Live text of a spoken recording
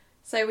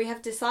So we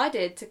have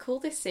decided to call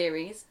this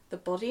series The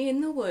Body in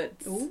the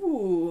Woods.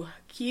 Ooh,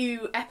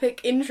 cue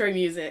epic intro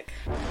music.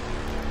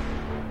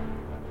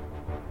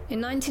 In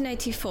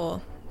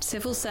 1984,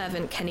 civil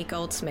servant Kenny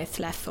Goldsmith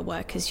left for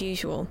work as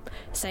usual,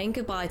 saying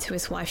goodbye to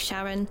his wife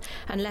Sharon,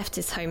 and left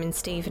his home in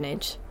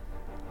Stevenage.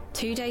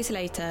 2 days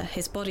later,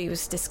 his body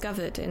was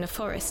discovered in a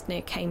forest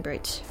near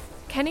Cambridge.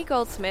 Kenny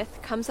Goldsmith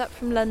comes up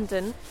from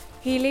London.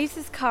 He leaves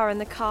his car in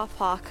the car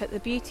park at the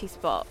beauty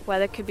spot where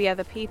there could be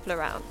other people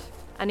around,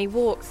 and he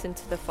walks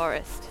into the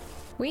forest.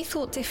 We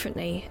thought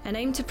differently and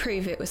aimed to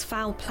prove it was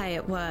foul play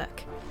at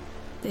work.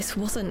 This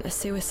wasn't a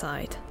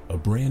suicide. A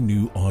brand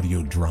new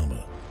audio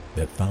drama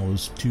that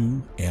follows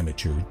two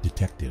amateur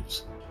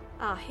detectives.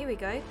 Here we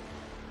go.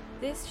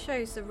 This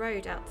shows the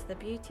road out to the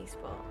beauty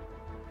spot.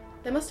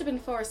 There must have been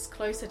forests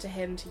closer to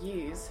him to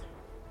use.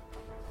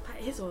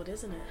 That is odd,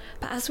 isn't it?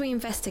 But as we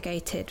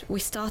investigated, we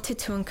started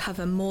to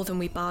uncover more than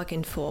we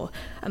bargained for,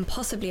 and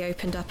possibly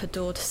opened up a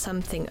door to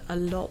something a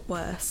lot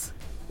worse.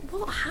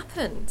 What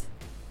happened?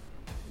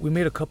 We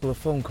made a couple of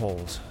phone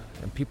calls,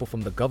 and people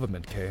from the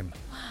government came.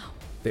 Wow.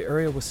 The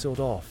area was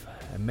sealed off,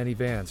 and many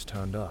vans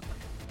turned up.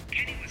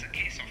 Kenny was a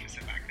case officer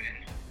back then.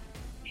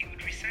 He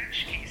would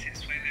research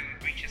cases where there were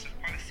breaches of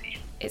policy.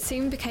 It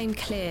soon became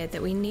clear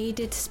that we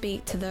needed to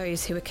speak to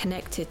those who were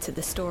connected to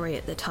the story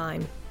at the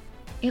time.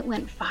 It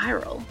went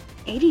viral,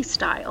 80s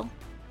style.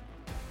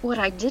 What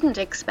I didn't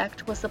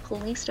expect was the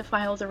police to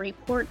file the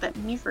report that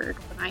mirrored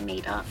what I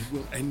made up. You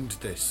will end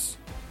this.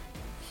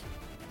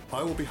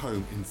 I will be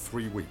home in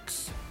 3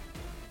 weeks,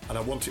 and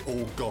I want it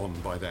all gone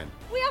by then.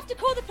 We have to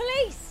call the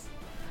police!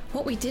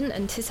 What we didn't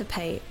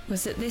anticipate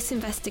was that this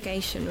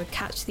investigation would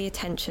catch the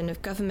attention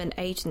of government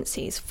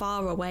agencies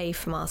far away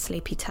from our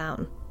sleepy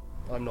town.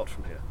 I'm not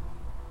from here.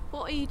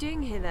 What are you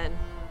doing here then?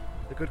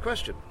 A good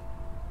question.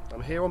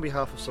 I'm here on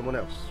behalf of someone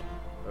else.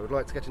 I would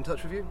like to get in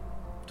touch with you,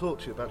 talk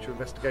to you about your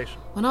investigation.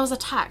 When I was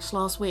attacked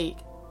last week,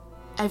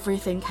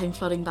 everything came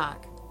flooding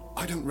back.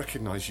 I don't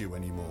recognise you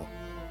anymore.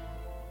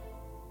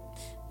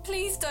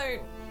 Please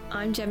don't.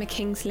 I'm Gemma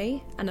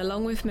Kingsley, and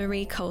along with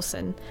Marie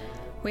Coulson,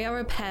 we are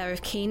a pair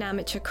of keen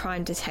amateur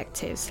crime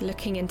detectives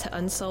looking into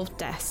unsolved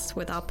deaths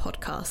with our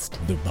podcast.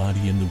 The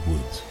Body in the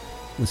Woods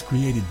was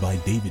created by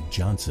David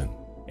Johnson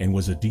and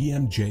was a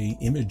DMJ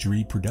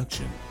Imagery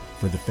production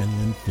for the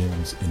Fenland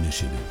Films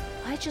Initiative.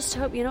 I just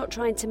hope you're not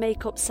trying to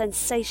make up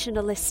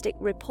sensationalistic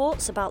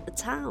reports about the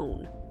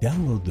town.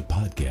 Download the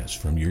podcast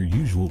from your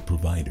usual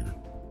provider.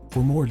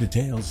 For more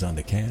details on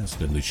the cast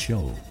and the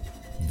show,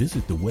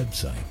 visit the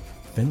website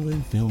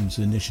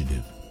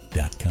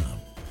fenlandfilmsinitiative.com.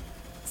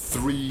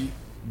 3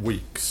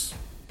 weeks.